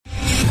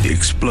the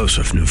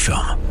explosive new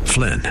film,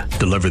 Flynn,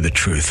 Deliver the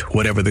Truth,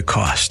 Whatever the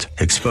Cost,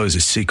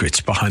 exposes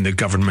secrets behind the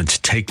government's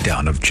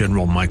takedown of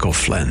General Michael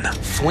Flynn.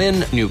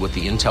 Flynn knew what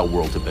the intel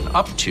world had been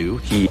up to.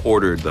 He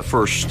ordered the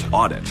first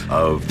audit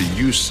of the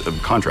use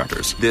of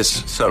contractors.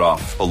 This set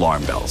off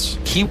alarm bells.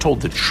 He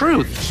told the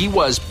truth. He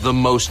was the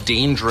most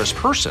dangerous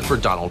person for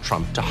Donald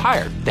Trump to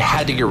hire. They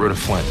had to get rid of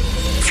Flynn.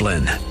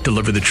 Flynn,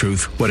 Deliver the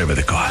Truth, Whatever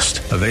the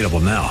Cost. Available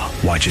now.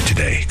 Watch it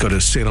today. Go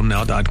to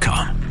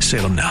salemnow.com.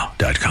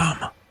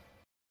 salemnow.com.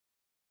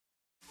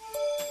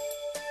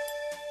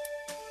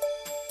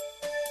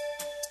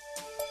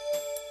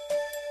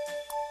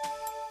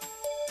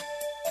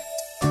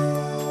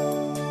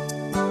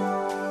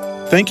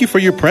 Thank you for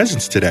your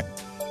presence today.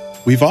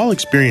 We've all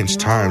experienced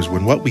times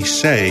when what we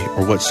say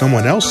or what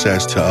someone else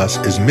says to us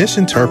is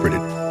misinterpreted.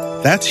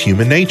 That's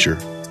human nature.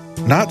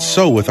 Not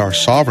so with our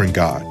sovereign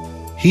God.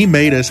 He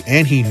made us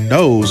and He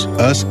knows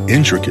us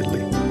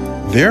intricately.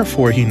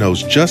 Therefore, He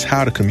knows just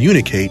how to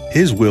communicate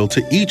His will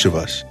to each of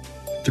us.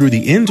 Through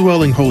the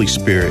indwelling Holy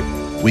Spirit,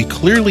 we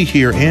clearly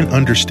hear and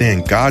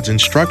understand God's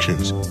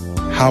instructions.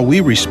 How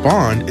we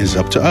respond is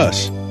up to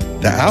us.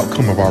 The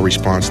outcome of our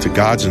response to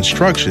God's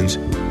instructions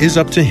is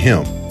up to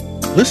Him.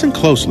 Listen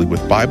closely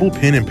with Bible,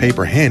 pen, and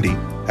paper handy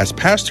as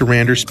Pastor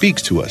Rander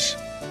speaks to us.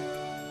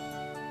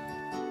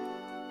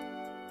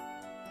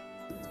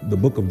 The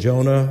book of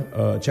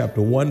Jonah,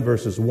 chapter 1,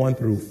 verses 1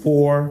 through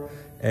 4,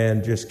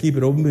 and just keep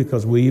it open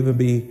because we'll even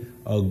be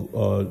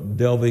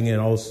delving in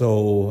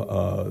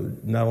also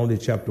not only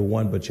chapter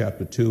 1, but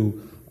chapter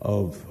 2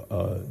 of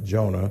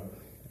Jonah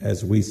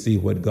as we see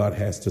what God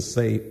has to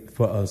say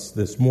for us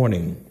this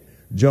morning.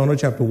 Jonah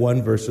chapter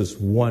 1, verses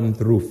 1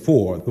 through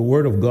 4. The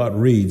word of God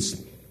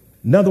reads,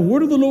 "Now the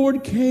word of the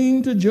Lord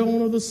came to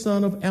Jonah the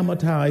son of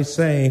Amittai,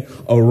 saying,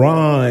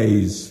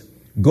 Arise,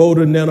 go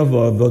to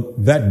Nineveh,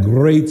 that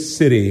great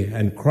city,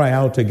 and cry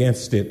out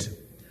against it,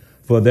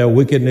 for their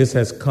wickedness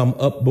has come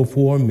up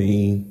before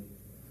me."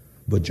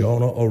 But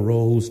Jonah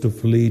arose to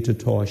flee to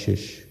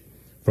Tarshish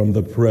from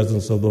the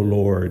presence of the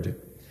Lord.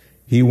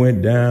 He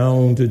went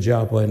down to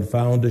Joppa and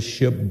found a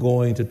ship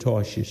going to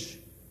Tarshish.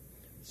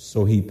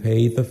 So he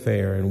paid the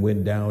fare and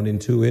went down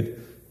into it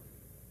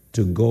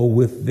to go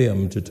with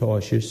them to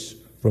Tarshish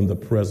from the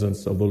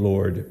presence of the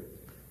Lord.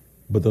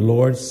 But the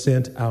Lord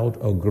sent out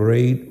a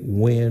great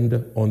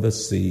wind on the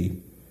sea,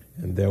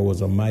 and there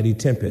was a mighty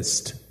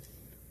tempest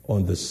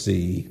on the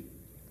sea,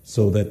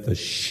 so that the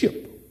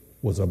ship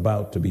was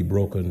about to be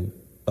broken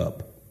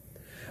up.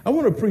 I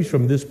want to preach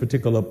from this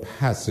particular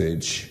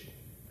passage,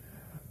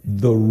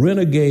 the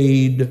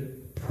renegade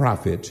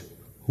prophet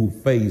who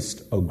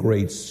faced a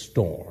great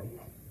storm.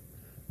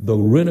 The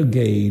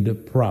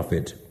renegade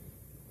prophet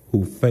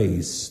who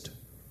faced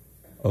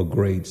a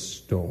great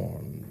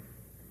storm.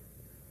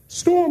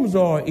 Storms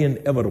are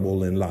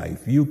inevitable in life.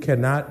 You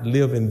cannot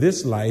live in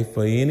this life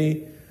for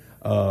any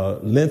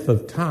length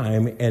of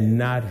time and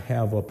not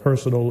have a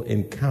personal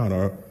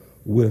encounter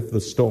with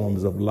the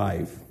storms of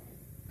life.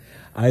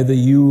 Either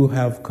you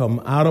have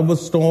come out of a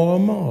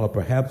storm, or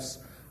perhaps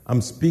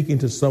I'm speaking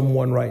to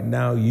someone right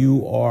now,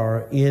 you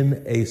are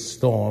in a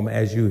storm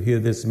as you hear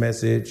this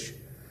message.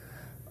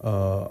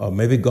 Or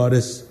maybe God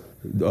is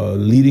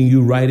leading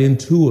you right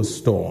into a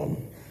storm.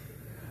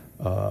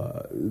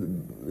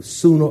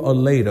 Sooner or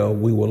later,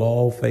 we will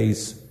all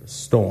face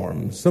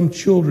storms. Some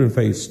children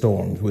face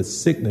storms with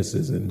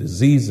sicknesses and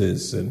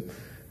diseases, and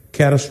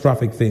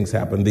catastrophic things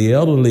happen. The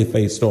elderly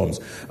face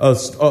storms.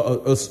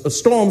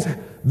 Storms,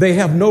 they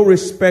have no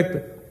respect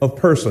of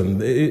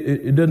person.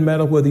 It doesn't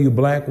matter whether you're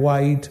black,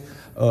 white,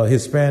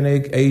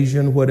 Hispanic,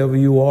 Asian, whatever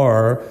you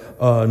are,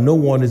 no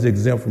one is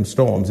exempt from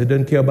storms. It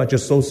doesn't care about your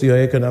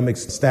socioeconomic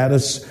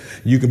status.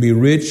 You can be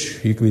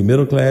rich, you can be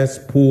middle class,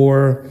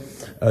 poor.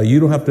 You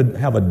don't have to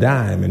have a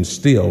dime and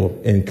still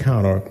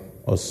encounter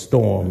a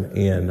storm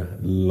in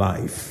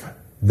life.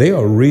 They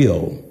are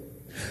real.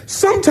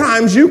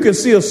 Sometimes you can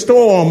see a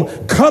storm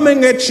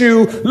coming at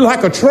you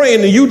like a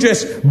train, and you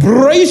just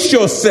brace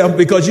yourself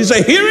because you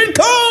say, here it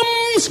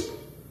comes.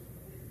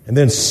 And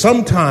then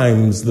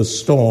sometimes the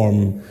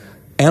storm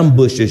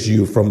ambushes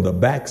you from the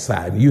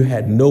backside. You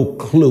had no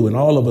clue, and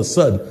all of a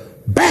sudden,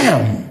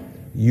 bam,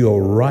 you're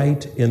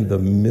right in the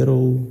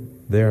middle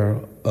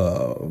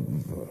thereof.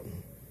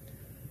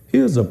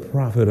 Here's a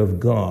prophet of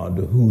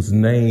God whose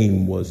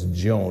name was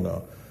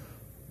Jonah,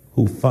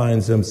 who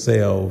finds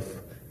himself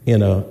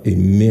in an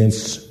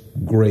immense,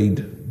 great,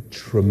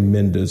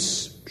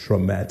 tremendous,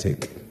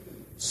 traumatic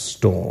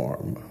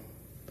storm.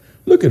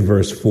 Look at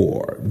verse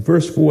 4.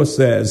 Verse 4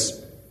 says,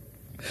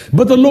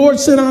 "But the Lord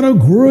sent out a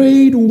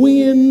great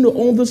wind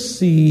on the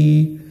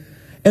sea,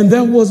 and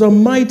there was a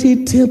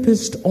mighty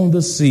tempest on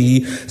the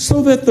sea,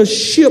 so that the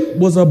ship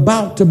was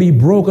about to be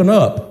broken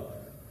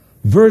up."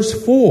 Verse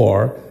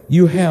 4,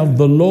 you have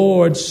the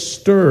Lord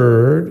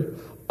stirred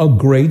a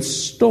great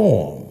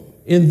storm.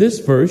 In this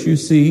verse, you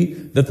see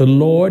that the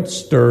Lord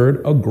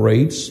stirred a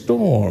great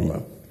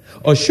storm.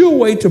 A sure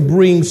way to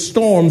bring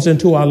storms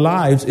into our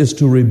lives is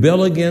to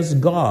rebel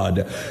against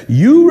God.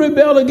 You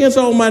rebel against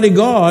Almighty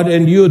God,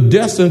 and you're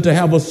destined to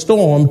have a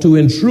storm to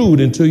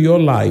intrude into your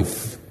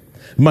life.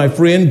 My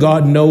friend,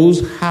 God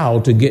knows how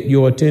to get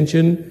your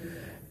attention,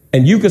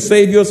 and you could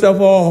save yourself a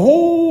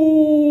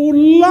whole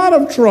lot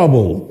of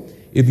trouble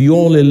if you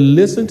only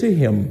listen to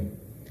him.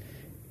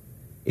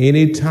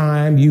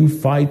 Anytime you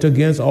fight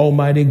against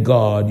Almighty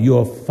God,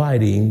 you're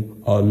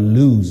fighting a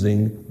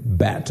losing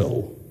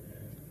battle.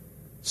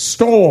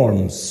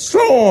 Storms,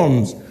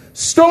 storms,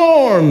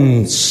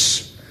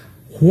 storms.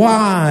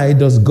 Why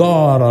does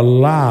God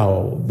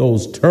allow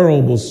those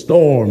terrible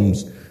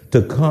storms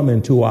to come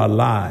into our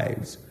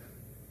lives?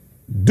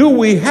 Do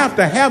we have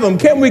to have them?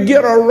 Can we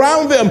get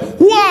around them?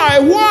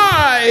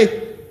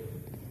 Why?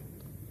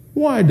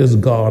 Why does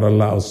God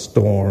allow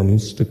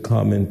storms to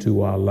come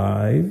into our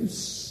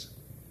lives?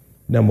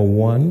 Number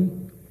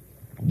one,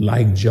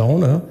 like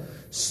Jonah,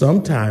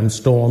 sometimes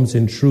storms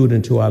intrude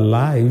into our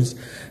lives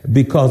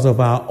because of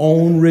our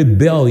own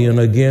rebellion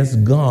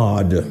against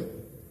God.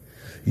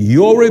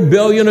 Your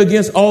rebellion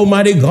against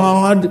Almighty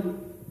God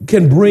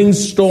can bring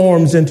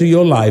storms into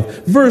your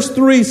life. Verse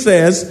 3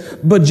 says,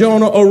 but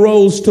Jonah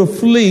arose to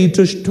flee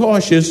to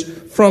Tarshish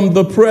from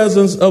the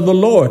presence of the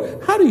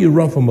Lord. How do you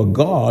run from a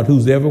God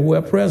who's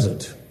everywhere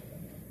present?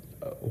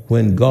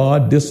 When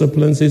God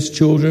disciplines his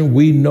children,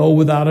 we know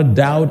without a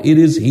doubt it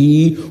is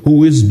he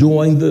who is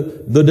doing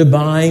the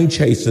divine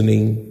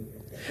chastening.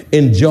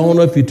 In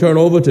Jonah, if you turn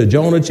over to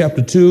Jonah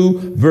chapter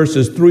 2,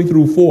 verses 3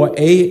 through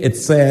 4a, it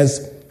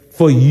says,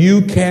 for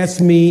you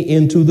cast me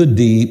into the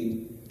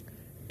deep,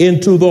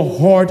 into the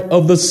heart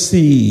of the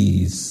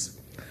seas,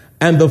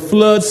 and the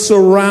floods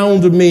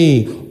surround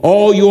me.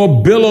 All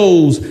your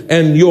billows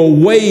and your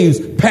waves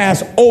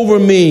pass over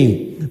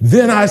me.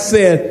 Then I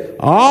said,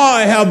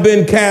 I have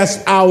been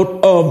cast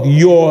out of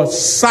your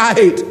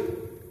sight.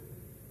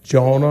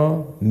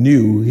 Jonah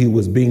knew he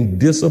was being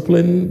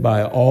disciplined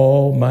by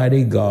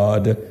Almighty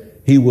God.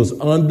 He was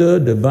under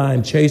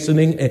divine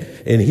chastening,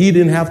 and he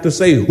didn't have to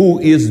say who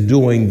is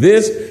doing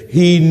this.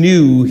 He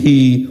knew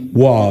he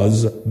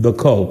was the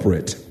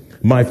culprit.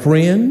 My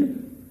friend,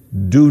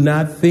 do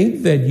not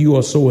think that you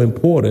are so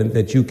important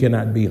that you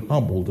cannot be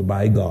humbled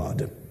by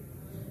God.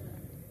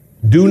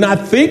 Do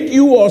not think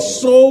you are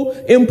so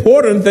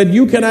important that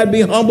you cannot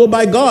be humbled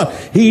by God.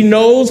 He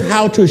knows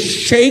how to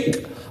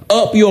shake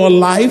up your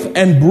life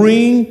and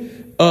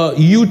bring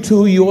you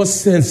to your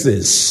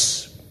senses.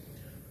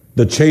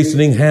 The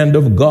chastening hand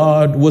of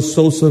God was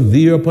so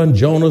severe upon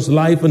Jonah's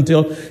life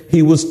until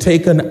he was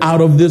taken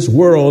out of this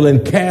world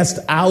and cast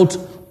out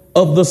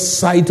of the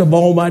sight of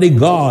Almighty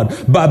God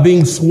by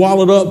being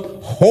swallowed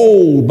up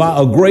whole by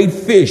a great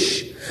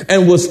fish,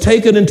 and was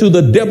taken into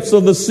the depths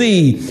of the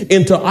sea,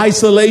 into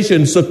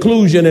isolation,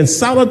 seclusion, and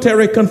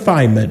solitary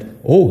confinement.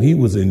 Oh, he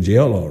was in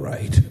jail, all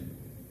right.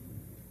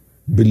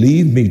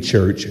 Believe me,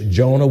 church,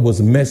 Jonah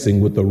was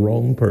messing with the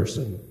wrong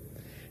person.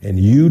 And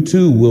you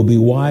too will be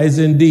wise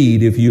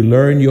indeed if you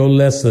learn your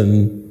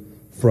lesson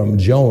from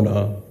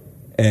Jonah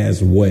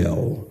as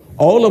well.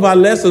 All of our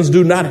lessons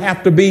do not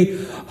have to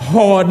be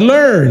hard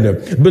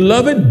learned.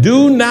 Beloved,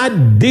 do not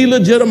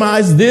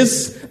delegitimize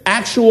this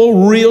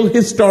actual, real,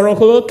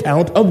 historical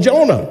account of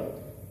Jonah.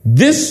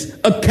 This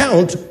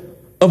account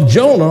of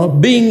Jonah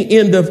being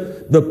in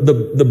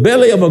the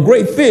belly of a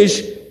great fish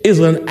is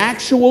an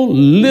actual,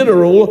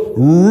 literal,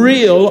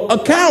 real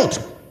account.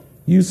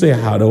 You say,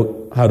 how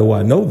do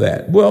I know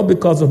that? Well,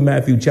 because of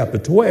Matthew chapter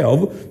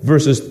 12,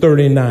 verses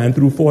 39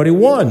 through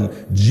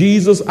 41.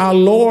 Jesus, our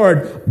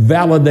Lord,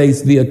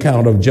 validates the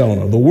account of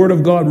Jonah. The word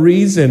of God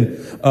reads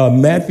in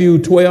Matthew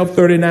 12,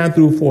 39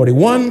 through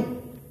 41.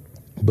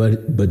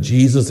 But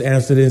Jesus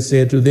answered and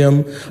said to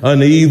them,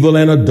 an evil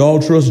and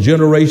adulterous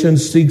generation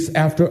seeks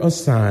after a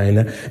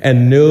sign,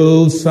 and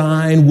no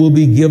sign will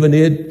be given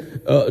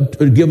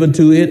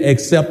to it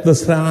except the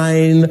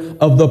sign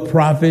of the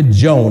prophet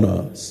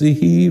Jonah. See,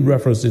 he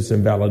references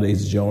and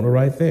validates Jonah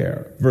right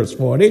there. Verse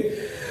 40.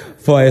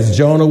 For as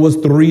Jonah was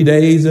 3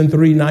 days and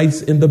 3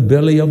 nights in the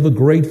belly of the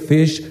great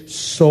fish,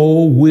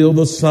 so will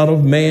the Son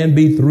of Man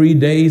be 3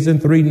 days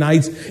and 3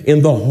 nights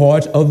in the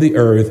heart of the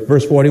earth.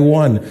 Verse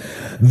 41.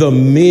 The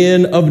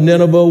men of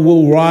Nineveh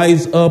will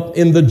rise up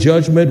in the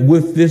judgment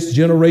with this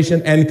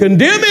generation and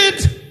condemn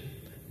it,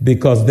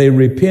 because they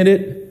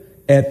repented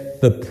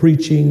at the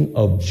preaching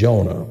of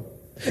Jonah.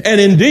 And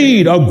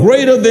indeed, a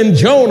greater than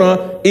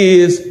Jonah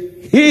is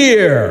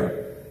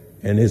here.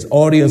 And his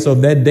audience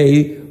of that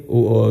day,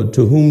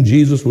 to whom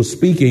Jesus was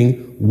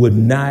speaking, would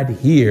not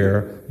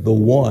hear the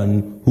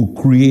one who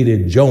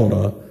created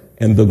Jonah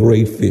and the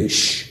great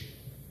fish.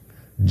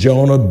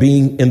 Jonah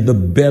being in the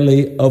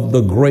belly of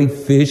the great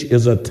fish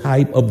is a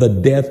type of the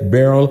death,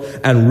 burial,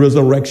 and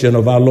resurrection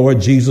of our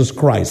Lord Jesus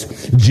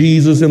Christ.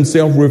 Jesus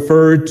himself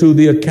referred to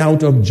the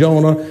account of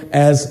Jonah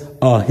as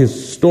a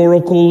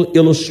historical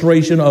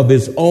illustration of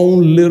his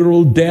own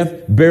literal death,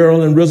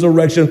 burial, and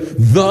resurrection,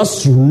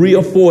 thus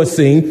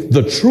reinforcing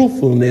the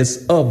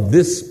truthfulness of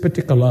this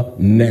particular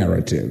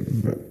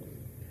narrative.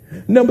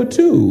 Number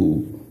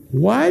 2,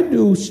 why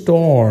do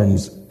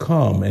storms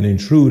come and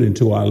intrude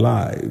into our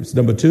lives?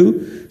 Number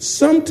 2,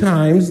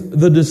 sometimes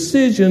the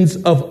decisions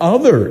of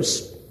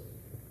others,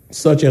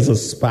 such as a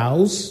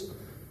spouse,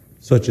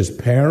 such as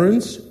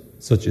parents,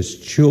 such as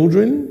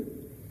children,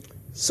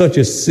 such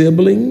as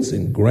siblings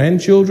and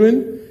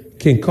grandchildren,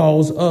 can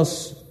cause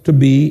us to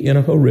be in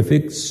a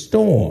horrific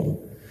storm.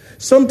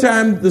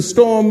 Sometimes the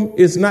storm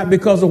is not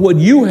because of what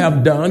you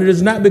have done. It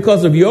is not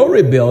because of your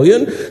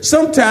rebellion.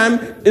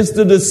 Sometimes it's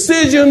the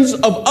decisions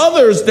of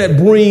others that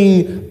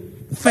bring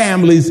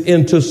families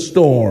into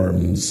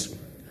storms.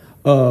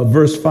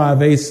 Verse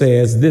 5a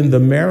says, then the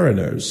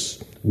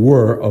mariners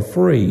were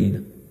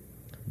afraid.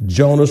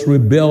 Jonah's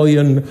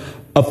rebellion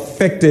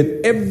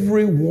affected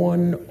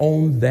everyone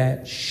on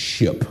that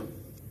ship.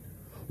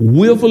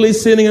 Willfully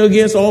sinning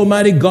against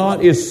Almighty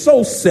God is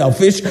so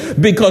selfish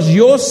because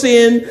your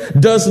sin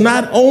does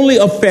not only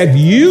affect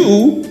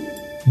you,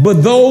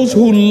 but those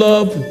who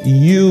love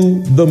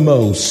you the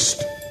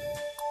most.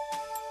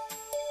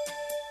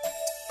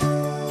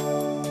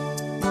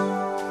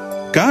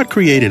 God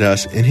created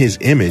us in His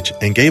image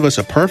and gave us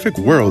a perfect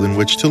world in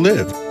which to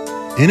live.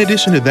 In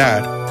addition to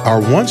that, our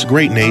once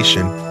great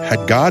nation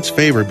had God's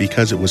favor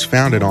because it was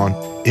founded on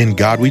 "In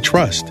God We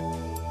Trust."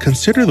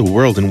 Consider the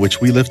world in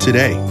which we live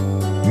today.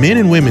 Men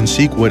and women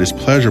seek what is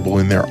pleasurable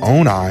in their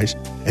own eyes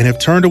and have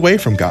turned away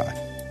from God.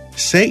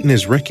 Satan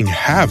is wreaking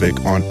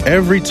havoc on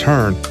every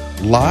turn.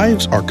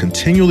 Lives are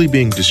continually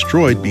being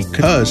destroyed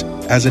because,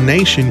 as a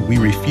nation, we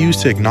refuse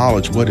to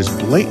acknowledge what is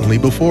blatantly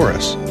before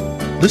us.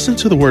 Listen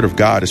to the Word of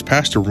God as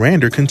Pastor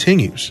Rander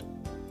continues.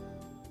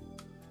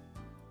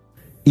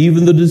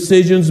 Even the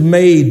decisions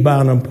made by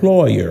an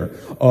employer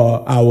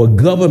or our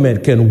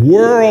government can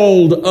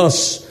whirl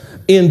us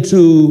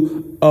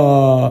into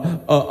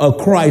a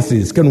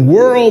crisis, can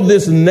whirl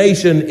this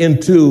nation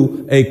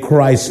into a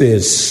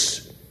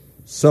crisis.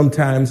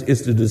 Sometimes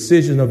it's the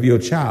decision of your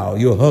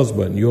child, your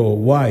husband, your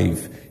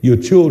wife, your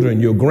children,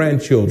 your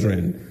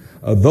grandchildren,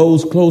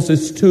 those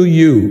closest to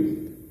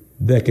you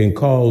that can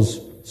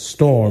cause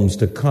storms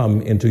to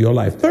come into your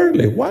life.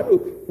 Thirdly, why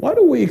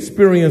do we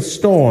experience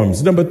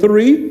storms? Number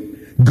 3,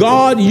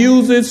 God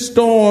uses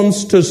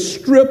storms to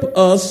strip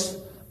us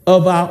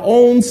of our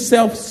own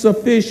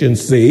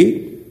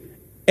self-sufficiency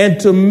and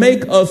to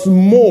make us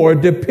more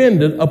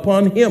dependent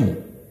upon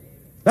Him.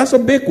 That's a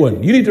big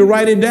one. You need to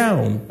write it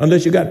down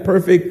unless you got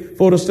perfect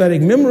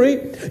photostatic memory.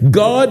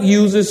 God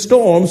uses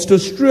storms to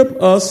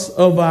strip us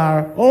of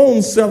our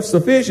own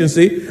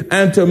self-sufficiency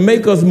and to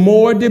make us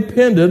more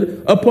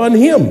dependent upon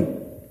Him.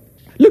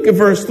 Look at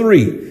verse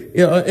 3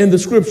 in the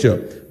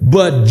scripture.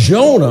 But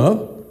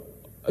Jonah,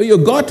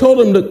 God told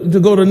him to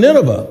go to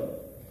Nineveh.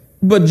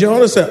 But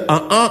Jonah said,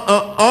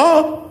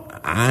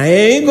 I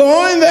ain't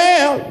going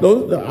there.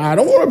 I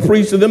don't want to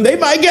preach to them. They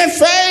might get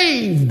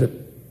saved.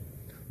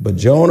 But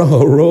Jonah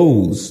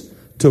arose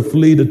to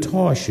flee to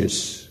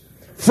Tarshish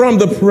from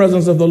the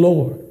presence of the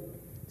Lord.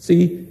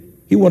 See,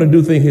 he wanted to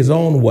do things his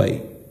own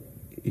way.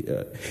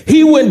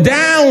 He went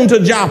down to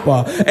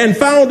Joppa and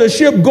found a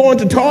ship going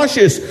to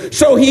Tarshish.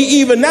 So he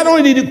even, not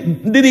only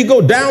did he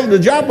go down to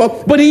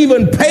Joppa, but he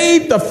even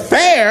paid the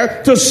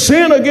fare to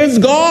sin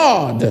against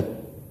God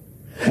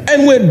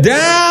and went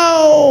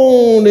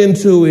down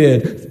into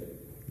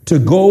it to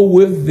go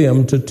with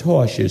them to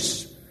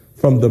Tarshish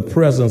from the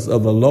presence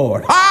of the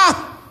Lord.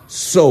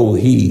 So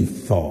he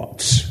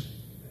thought.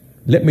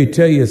 Let me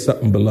tell you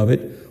something,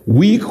 beloved.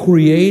 We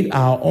create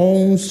our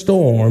own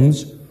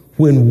storms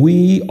when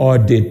we are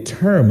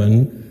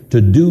determined to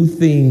do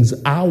things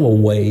our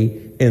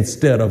way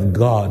instead of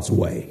God's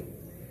way.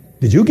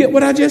 Did you get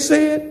what I just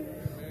said?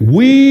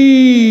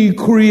 We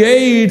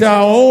create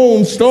our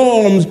own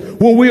storms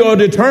when we are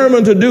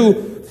determined to do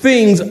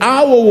things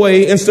our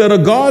way instead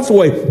of God's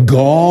way.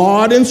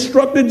 God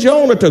instructed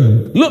Jonah to,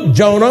 look,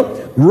 Jonah,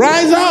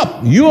 rise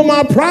up. You are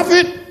my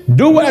prophet.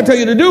 Do what I tell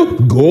you to do.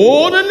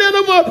 Go to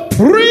Nineveh.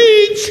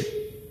 Preach.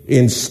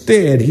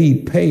 Instead,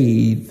 he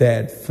paid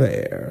that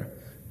fare,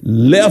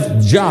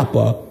 left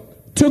Joppa,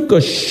 took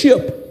a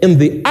ship in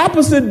the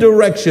opposite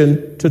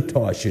direction to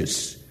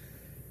Tarshish.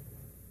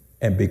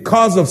 And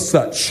because of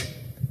such,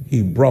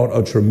 he brought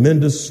a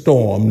tremendous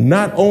storm,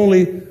 not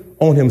only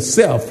on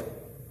himself,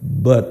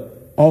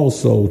 but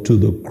also to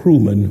the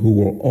crewmen who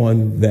were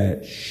on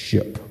that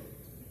ship.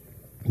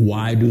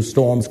 Why do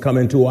storms come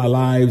into our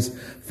lives?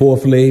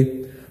 Fourthly,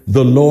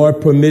 the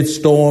Lord permits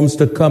storms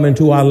to come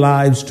into our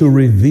lives to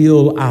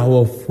reveal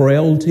our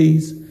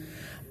frailties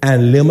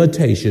and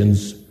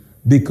limitations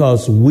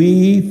because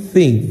we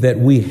think that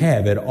we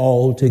have it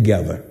all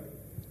together.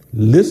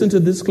 Listen to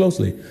this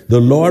closely. The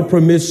Lord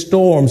permits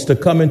storms to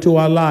come into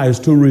our lives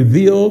to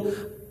reveal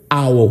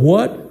our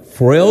what?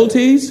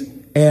 Frailties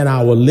and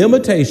our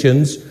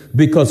limitations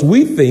because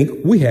we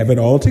think we have it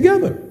all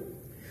together.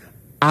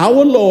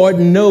 Our Lord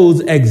knows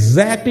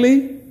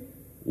exactly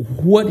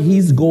what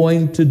He's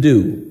going to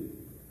do.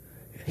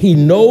 He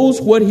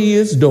knows what He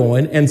is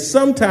doing and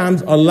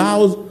sometimes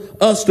allows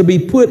us to be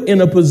put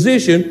in a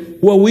position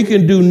where we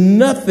can do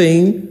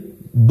nothing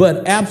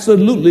but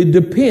absolutely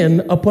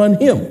depend upon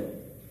Him.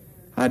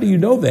 How do you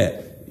know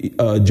that?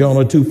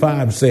 Jonah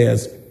 2:5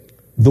 says,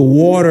 the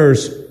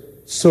waters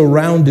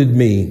surrounded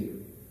me,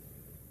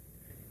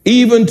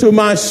 even to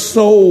my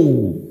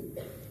soul.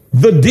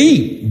 The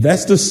deep,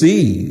 that's the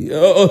sea,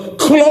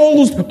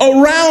 closed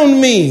around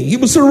me. He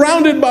was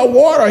surrounded by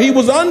water. He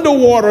was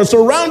underwater,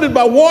 surrounded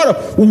by water.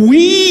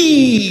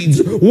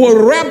 Weeds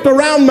were wrapped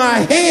around my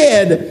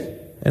head.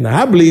 And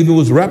I believe it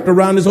was wrapped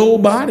around his whole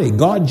body.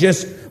 God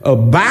just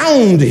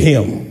bound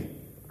him.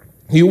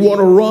 You want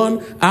to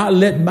run? I'll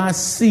let my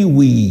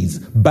seaweeds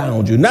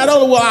bound you. Not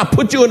only will I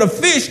put you in a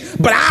fish,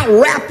 but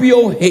I'll wrap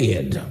your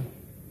head.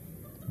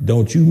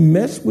 Don't you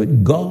mess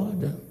with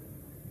God.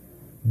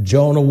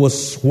 Jonah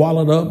was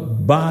swallowed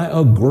up by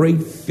a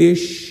great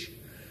fish.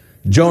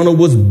 Jonah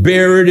was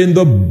buried in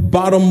the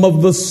bottom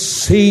of the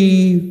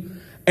sea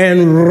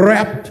and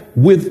wrapped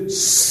with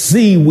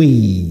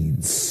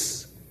seaweeds.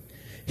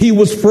 He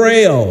was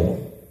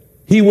frail.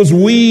 He was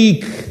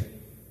weak.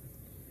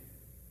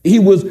 He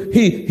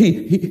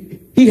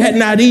had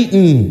not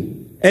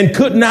eaten and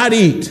could not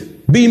eat.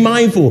 Be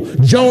mindful.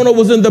 Jonah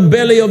was in the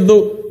belly of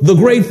the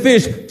great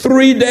fish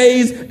 3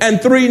 days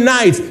and 3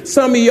 nights.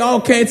 Some of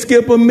y'all can't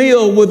skip a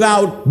meal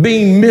without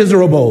being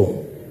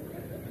miserable.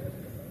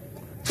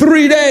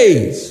 3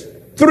 days,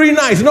 3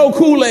 nights, no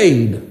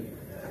Kool-Aid,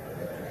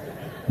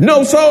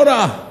 no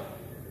soda,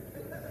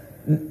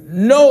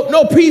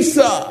 no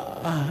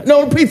pizza,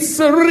 no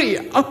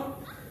pizzeria,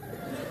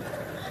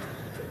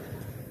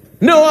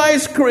 no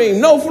ice cream,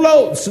 no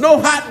floats,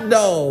 no hot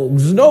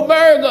dogs, no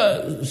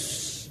burgers.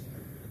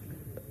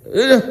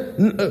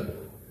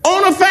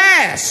 On a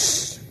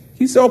fast.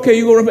 He said, okay,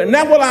 you're going to,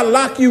 now will I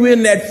lock you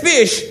in that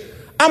fish?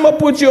 I'm going to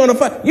put you on a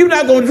fast. You're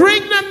not going to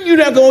drink nothing. You're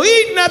not going to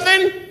eat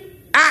nothing.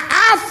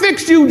 I'll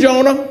fix you,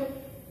 Jonah.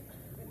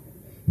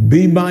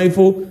 Be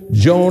mindful.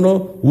 Jonah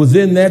was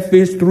in that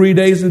fish 3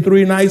 days and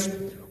 3 nights,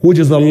 which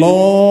is a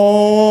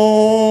long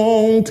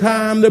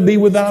time to be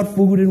without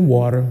food and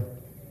water.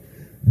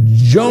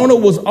 Jonah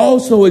was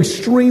also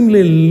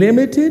extremely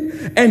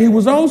limited, and he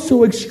was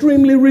also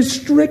extremely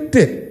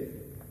restricted.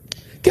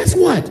 Guess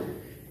what?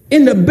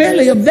 In the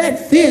belly of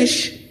that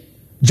fish,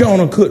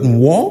 Jonah couldn't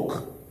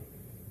walk.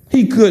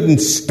 He couldn't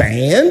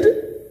stand.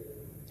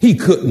 He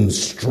couldn't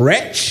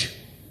stretch.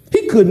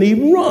 He couldn't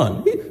even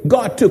run.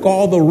 God took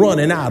all the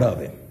running out of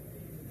him.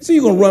 So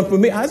you're going to run for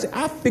me? I said,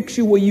 I'll fix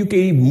you where you can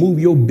even move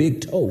your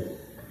big toe.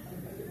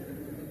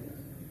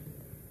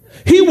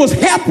 He was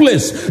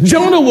helpless.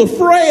 Jonah was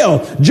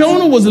frail.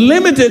 Jonah was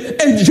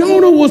limited. And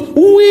Jonah was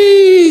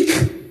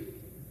weak.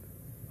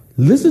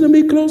 Listen to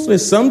me closely.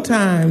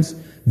 Sometimes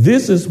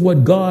this is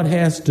what God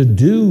has to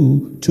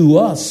do to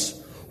us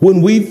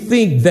when we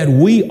think that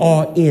we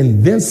are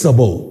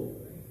invincible.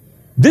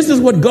 This is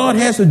what God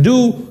has to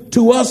do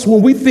to us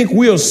when we think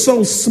we are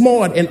so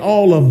smart and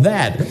all of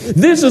that.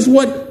 This is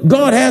what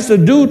God has to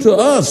do to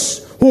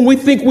us when we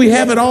think we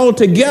have it all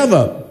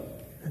together.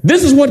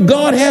 This is what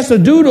God has to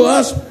do to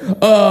us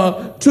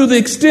to the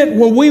extent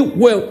where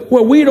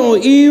we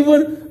don't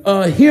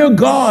even hear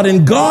God,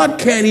 and God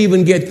can't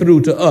even get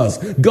through to us.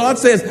 God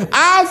says,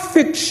 I'll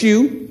fix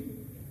you.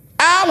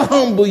 I'll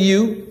humble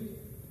you.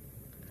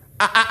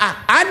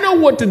 I know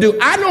what to do.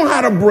 I know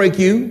how to break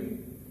you.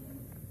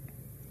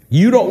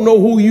 You don't know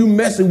who you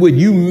messing with.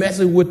 You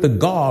messing with the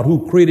God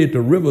who created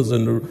the rivers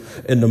and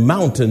the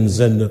mountains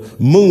and the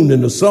moon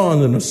and the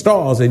sun and the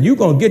stars. And you're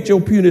going to get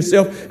your puny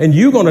self and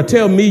you're going to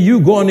tell me you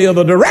going the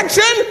other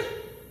direction?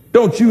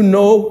 Don't you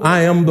know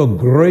I am the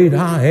great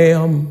I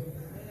am?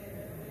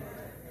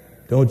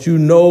 Don't you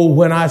know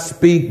when I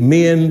speak,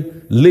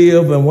 men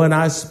live, and when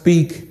I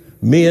speak,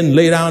 men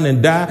lay down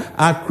and die?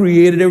 I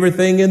created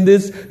everything in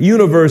this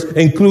universe,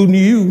 including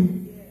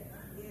you.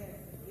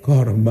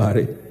 God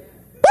Almighty.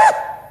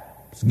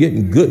 It's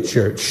getting good,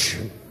 church.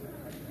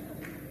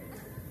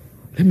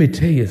 Let me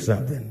tell you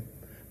something.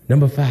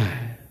 Number 5,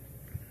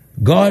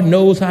 God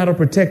knows how to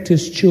protect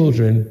his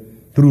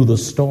children through the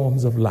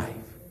storms of life.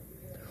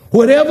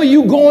 Whatever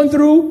you're going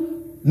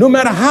through, no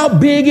matter how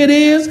big it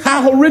is,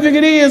 how horrific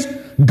it is,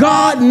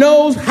 God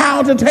knows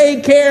how to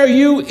take care of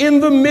you in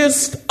the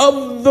midst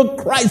of the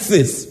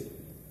crisis.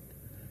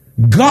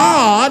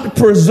 God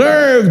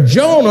preserved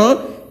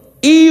Jonah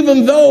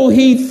even though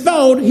he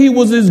thought he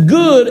was as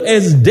good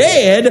as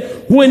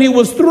dead when he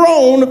was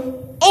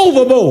thrown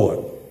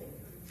overboard.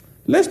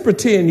 Let's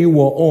pretend you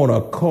were on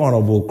a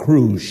Carnival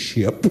cruise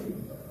ship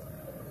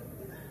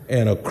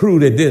and a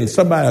group that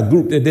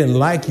didn't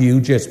like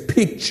you just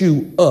picked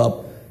you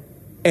up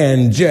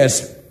and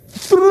just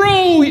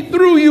threw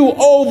you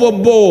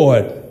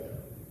overboard.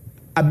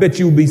 I bet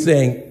you'd be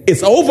saying,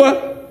 it's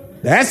over.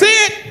 That's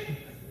it.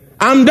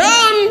 I'm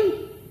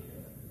done.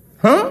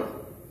 Huh?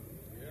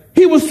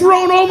 He was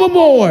thrown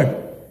overboard,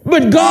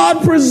 but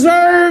God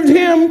preserved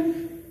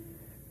him.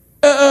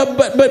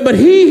 But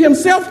he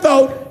himself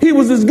thought he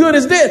was as good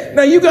as dead.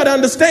 Now you got to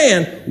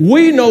understand,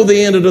 we know the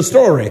end of the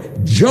story.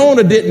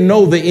 Jonah didn't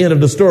know the end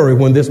of the story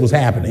when this was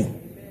happening.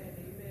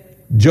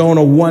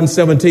 Jonah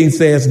 1:17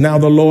 says, now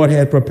the Lord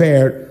had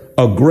prepared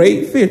a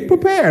great fish,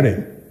 prepared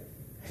him.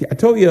 I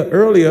told you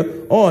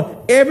earlier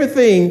on,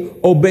 everything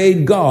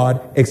obeyed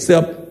God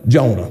except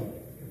Jonah.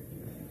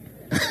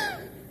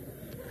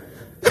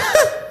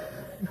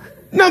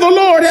 Now the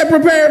Lord had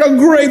prepared a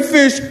great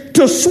fish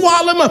to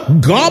swallow him up.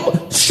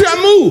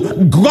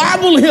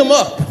 Gobble him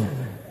up.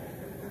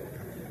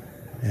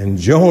 And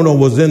Jonah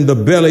was in the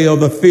belly of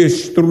the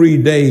fish 3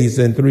 days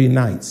and 3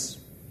 nights.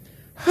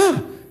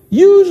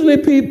 Usually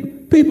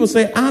people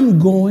say, I'm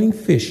going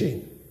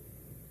fishing.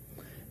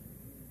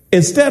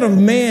 Instead of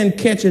man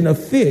catching a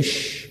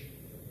fish,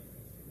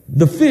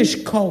 the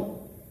fish caught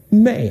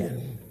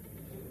man,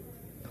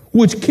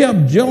 which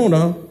kept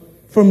Jonah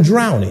from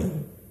drowning.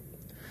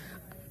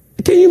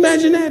 Can you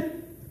imagine that?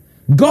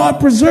 God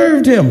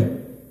preserved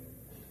him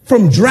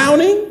from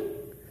drowning.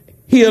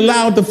 He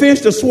allowed the fish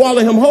to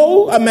swallow him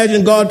whole. I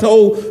imagine God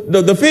told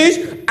the fish,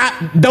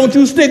 don't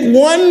you stick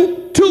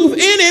one tooth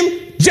in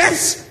him.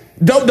 Just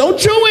don't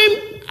chew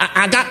him.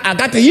 I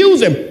got to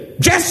use him.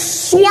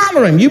 Just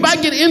swallow him. You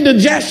might get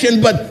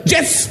indigestion, but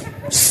just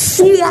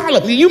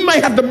swallow. You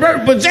may have to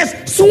burp, but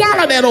just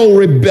swallow that old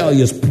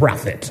rebellious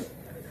prophet.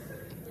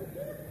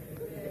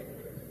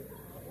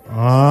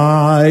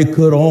 I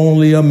could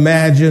only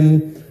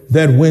imagine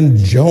that when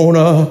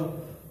Jonah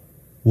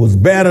was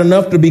bad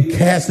enough to be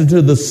cast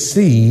into the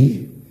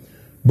sea,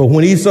 but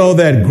when he saw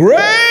that great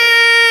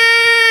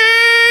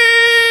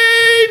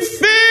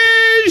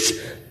fish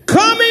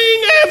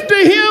coming after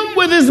him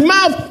with his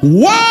mouth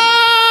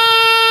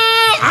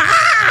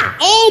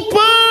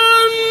open,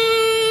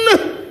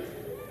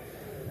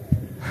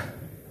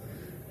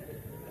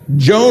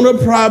 Jonah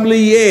probably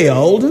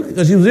yelled,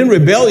 because he was in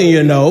rebellion,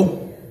 you know.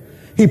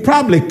 He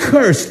probably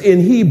cursed in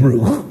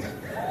Hebrew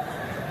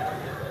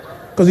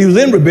because he was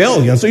in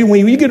rebellion. So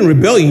when you get in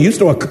rebellion, you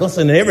start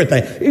cussing and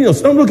everything. You know,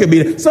 don't look at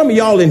me. Some of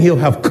y'all in here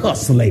have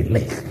cussed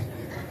lately.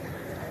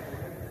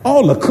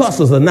 All the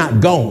cusses are not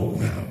gone.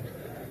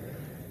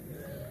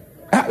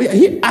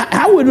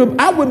 I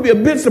would be a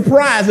bit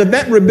surprised if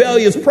that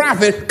rebellious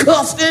prophet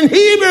cussed in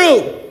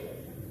Hebrew.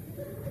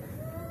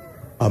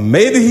 Or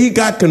maybe he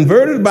got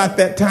converted about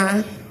that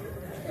time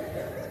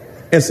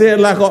and said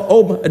like,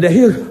 oh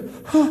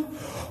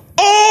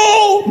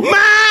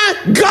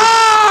my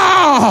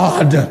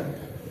God!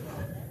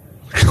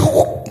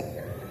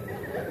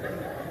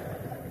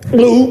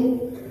 Blue.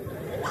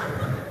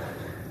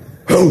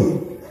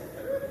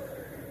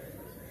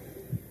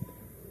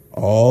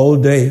 All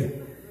day,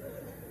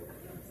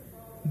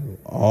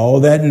 all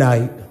that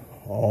night,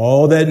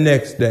 all that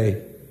next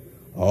day,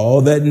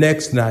 all that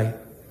next night,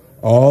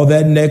 all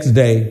that next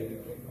day,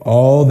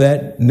 all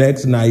that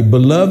next night.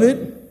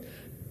 Beloved,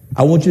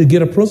 I want you to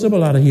get a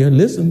principle out of here.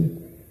 Listen.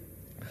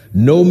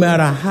 No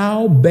matter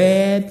how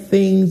bad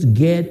things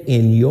get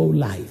in your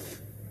life,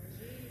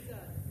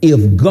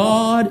 if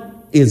God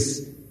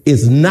is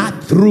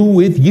not through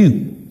with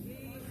you,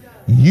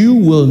 you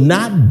will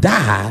not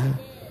die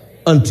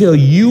until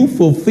you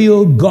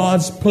fulfill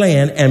God's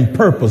plan and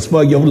purpose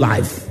for your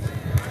life.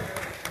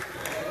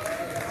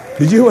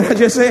 Did you hear what I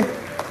just said?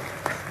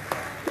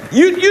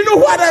 You know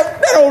why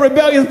that old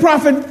rebellious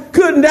prophet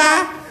couldn't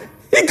die?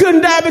 He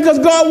couldn't die because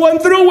God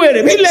wasn't through with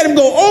him. He let him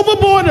go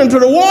overboard into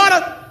the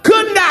water.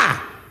 Couldn't die.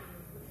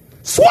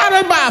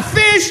 Swallowed by a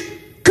fish,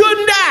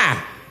 couldn't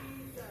die.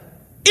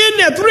 In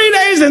there 3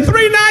 days and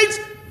 3 nights,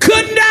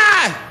 couldn't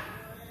die.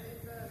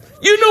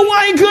 You know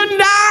why he couldn't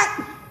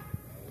die?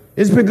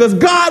 It's because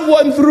God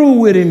wasn't through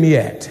with him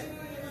yet.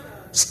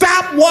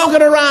 Stop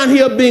walking around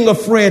here being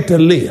afraid to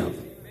live.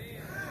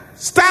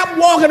 Stop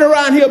walking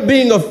around here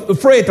being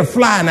afraid to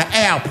fly in an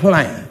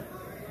airplane.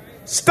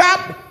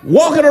 Stop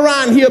walking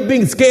around here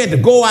being scared to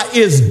go out.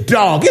 It's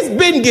dark. It's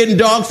been getting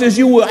dark since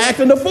you were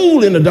acting a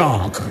fool in the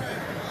dark.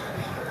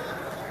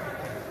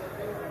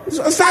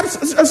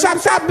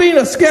 Stop being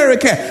a scary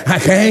cat. I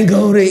can't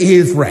go to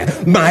Israel.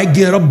 Might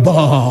get a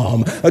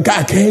bomb. I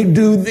can't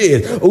do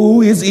this.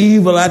 Oh, it's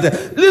evil out there.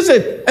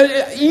 Listen,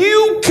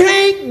 you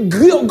can't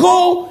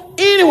go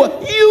anywhere.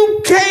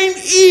 You can't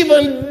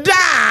even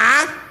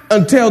die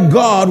until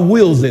God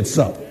wills it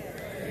so.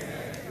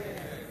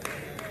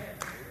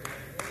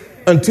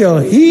 Until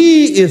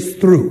he is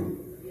through,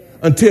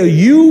 until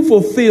you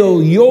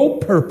fulfill your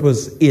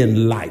purpose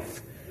in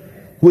life.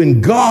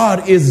 When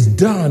God is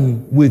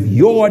done with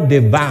your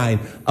divine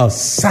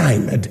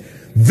assignment,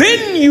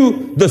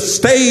 then the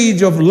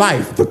stage of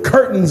life, the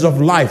curtains of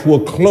life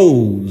will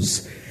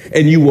close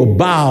and you will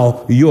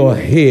bow your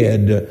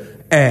head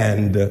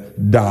and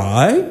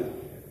die.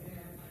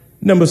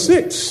 Number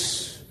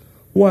 6,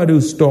 why do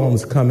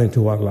storms come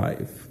into our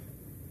life?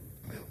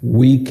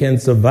 We can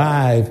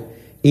survive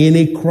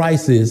any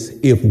crisis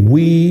if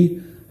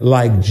we,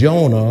 like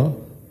Jonah,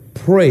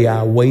 pray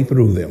our way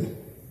through them.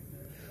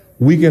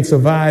 We can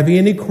survive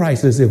any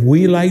crisis if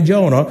we, like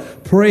Jonah,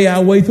 pray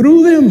our way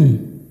through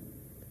them.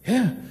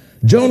 Yeah.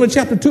 Jonah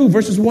chapter 2,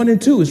 verses 1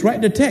 and 2. It's right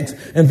in the text.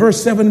 And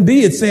verse 7b,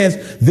 it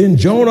says, then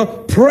Jonah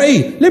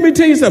prayed. Let me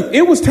tell you something.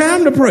 It was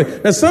time to pray.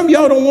 Now, some of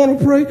y'all don't want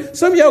to pray.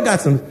 Some of y'all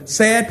got some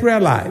sad prayer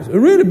lives.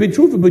 Really, be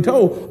truthfully be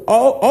told,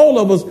 all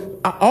of us,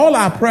 all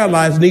our prayer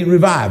lives need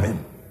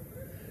reviving.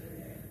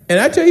 And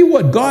I tell you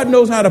what, God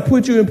knows how to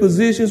put you in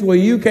positions where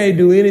you can't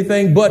do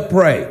anything but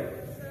pray.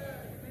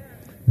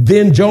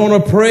 Then Jonah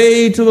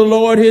prayed to the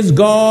Lord his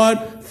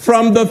God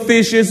from the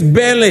fish's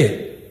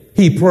belly.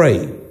 He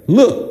prayed.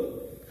 Look.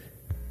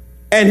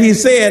 And he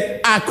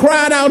said, I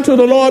cried out to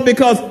the Lord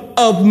because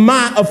of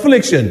my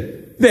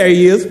affliction. There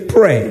he is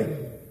praying.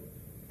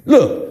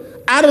 Look,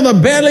 out of the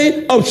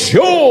belly of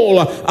Sheol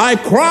I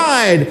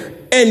cried,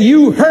 and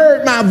you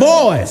heard my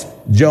voice.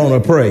 Jonah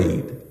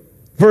prayed.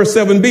 Verse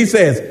 7b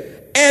says,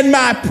 and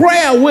my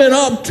prayer went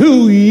up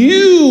to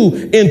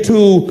you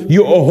into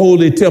your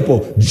holy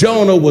temple.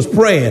 Jonah was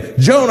praying.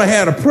 Jonah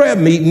had a prayer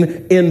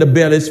meeting in the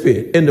belly's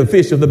fish, in the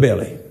fish of the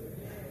belly.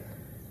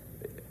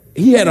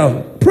 He had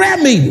a prayer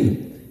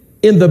meeting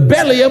in the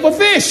belly of a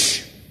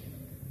fish.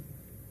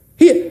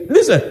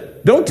 Listen,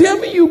 don't tell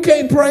me you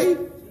can't pray.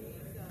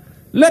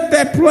 Let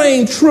that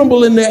plane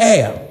tremble in the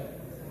air.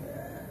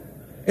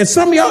 And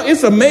some of y'all,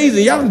 it's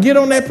amazing. Y'all can get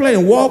on that plane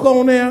and walk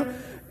on there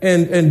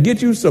and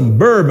get you some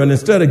bourbon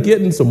instead of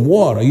getting some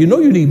water. You know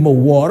you need more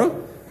water.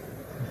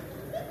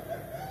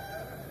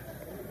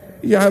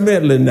 Y'all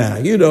meddling now.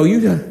 You know,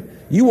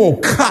 you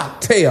want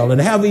cocktail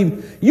and have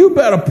even, you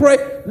better pray.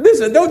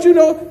 Listen, don't you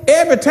know,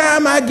 every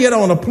time I get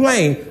on a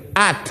plane,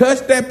 I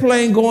touch that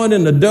plane going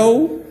in the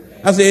door.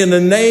 I say, in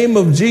the name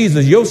of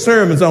Jesus, your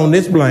sermon's on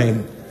this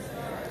plane.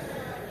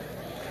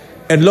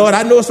 And Lord,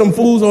 I know some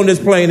fools on this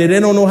plane and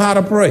they don't know how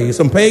to pray.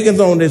 Some pagans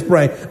on this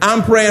plane.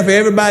 I'm praying for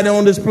everybody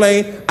on this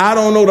plane. I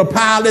don't know the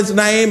pilot's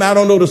name. I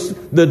don't know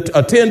the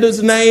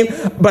attendant's name,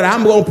 but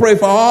I'm going to pray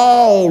for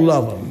all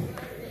of them.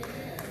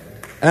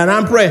 And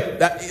I'm praying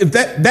that if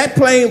that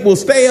plane will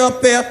stay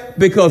up there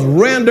because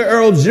Randall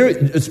Earl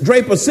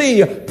Draper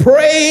Sr.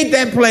 prayed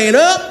that plane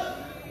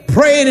up,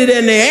 prayed it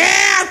in the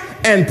air,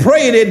 and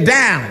prayed it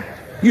down.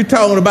 You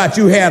talking about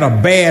you had a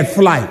bad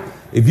flight.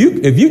 If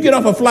you get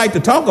off a flight to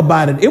talk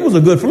about it, it was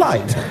a good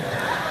flight.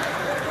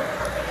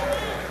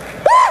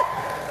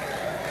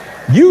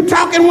 You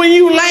talking when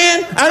you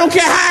land, I don't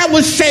care how it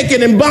was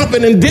shaking and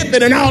bumping and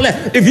dipping and all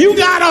that. If you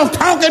got off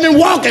talking and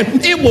walking,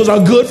 it was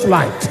a good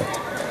flight.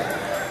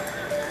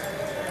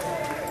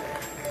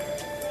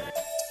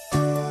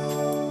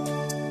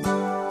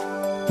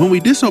 When we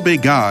disobey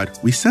God,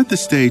 we set the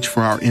stage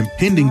for our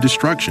impending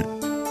destruction.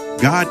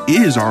 God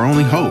is our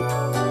only hope.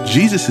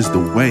 Jesus is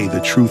the way,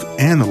 the truth,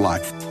 and the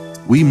life.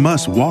 We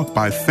must walk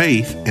by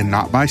faith and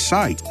not by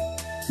sight.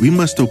 We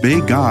must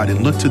obey God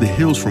and look to the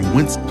hills from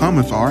whence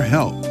cometh our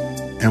help.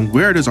 And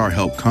where does our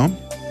help come?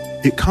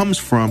 It comes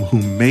from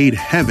who made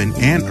heaven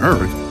and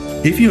earth.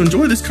 If you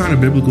enjoy this kind of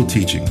biblical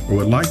teaching or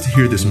would like to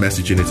hear this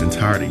message in its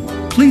entirety,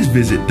 please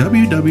visit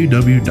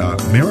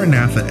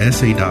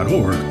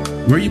www.maranathasa.org,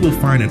 where you will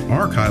find an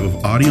archive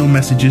of audio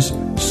messages,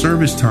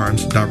 service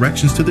times,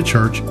 directions to the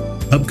church,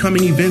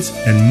 upcoming events,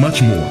 and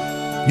much more.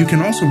 You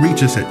can also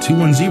reach us at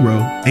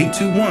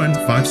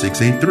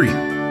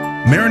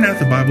 210-821-5683.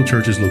 Maranatha Bible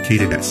Church is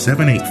located at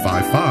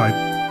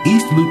 7855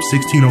 East Loop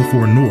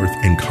 1604 North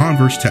in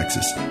Converse,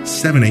 Texas,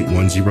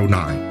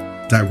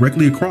 78109,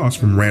 directly across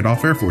from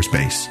Randolph Air Force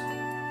Base.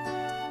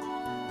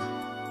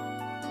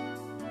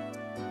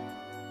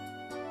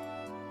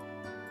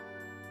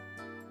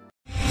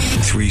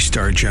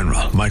 3-star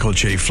General Michael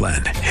J.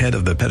 Flynn, head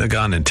of the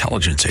Pentagon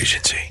Intelligence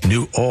Agency,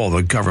 knew all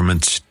the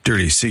government's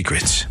dirty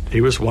secrets. He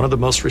was one of the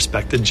most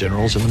respected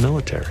generals in the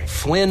military.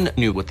 Flynn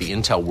knew what the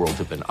intel world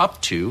had been up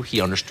to.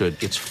 He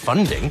understood its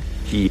funding.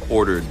 He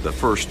ordered the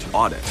first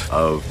audit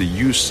of the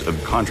use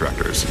of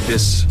contractors.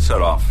 This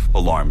set off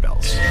alarm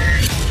bells.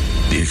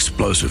 The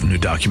explosive new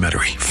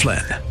documentary,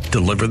 Flynn,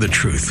 Deliver the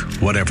Truth,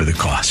 Whatever the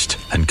Cost,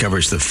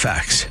 uncovers the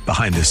facts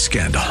behind this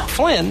scandal.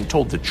 Flynn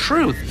told the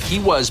truth. He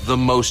was the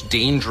most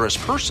dangerous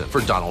person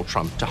for Donald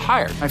Trump to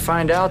hire. I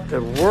find out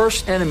the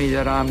worst enemy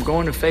that I'm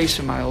going to face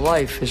in my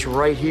life is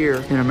right here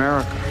in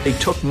America. They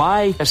took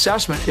my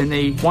assessment and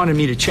they wanted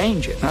me to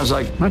change it. And I was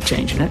like, I'm not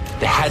changing it.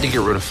 They had to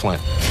get rid of Flynn.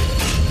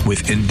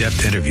 With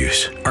in-depth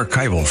interviews,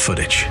 archival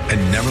footage,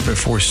 and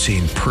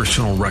never-before-seen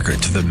personal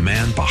records of the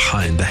man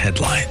behind the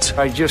headlines.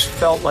 I just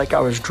felt like I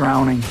was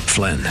drowning.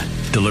 Flynn,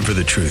 Deliver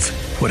the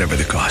Truth, Whatever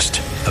the Cost.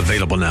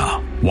 Available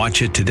now.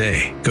 Watch it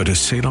today. Go to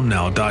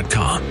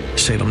salemnow.com.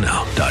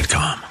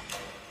 salemnow.com.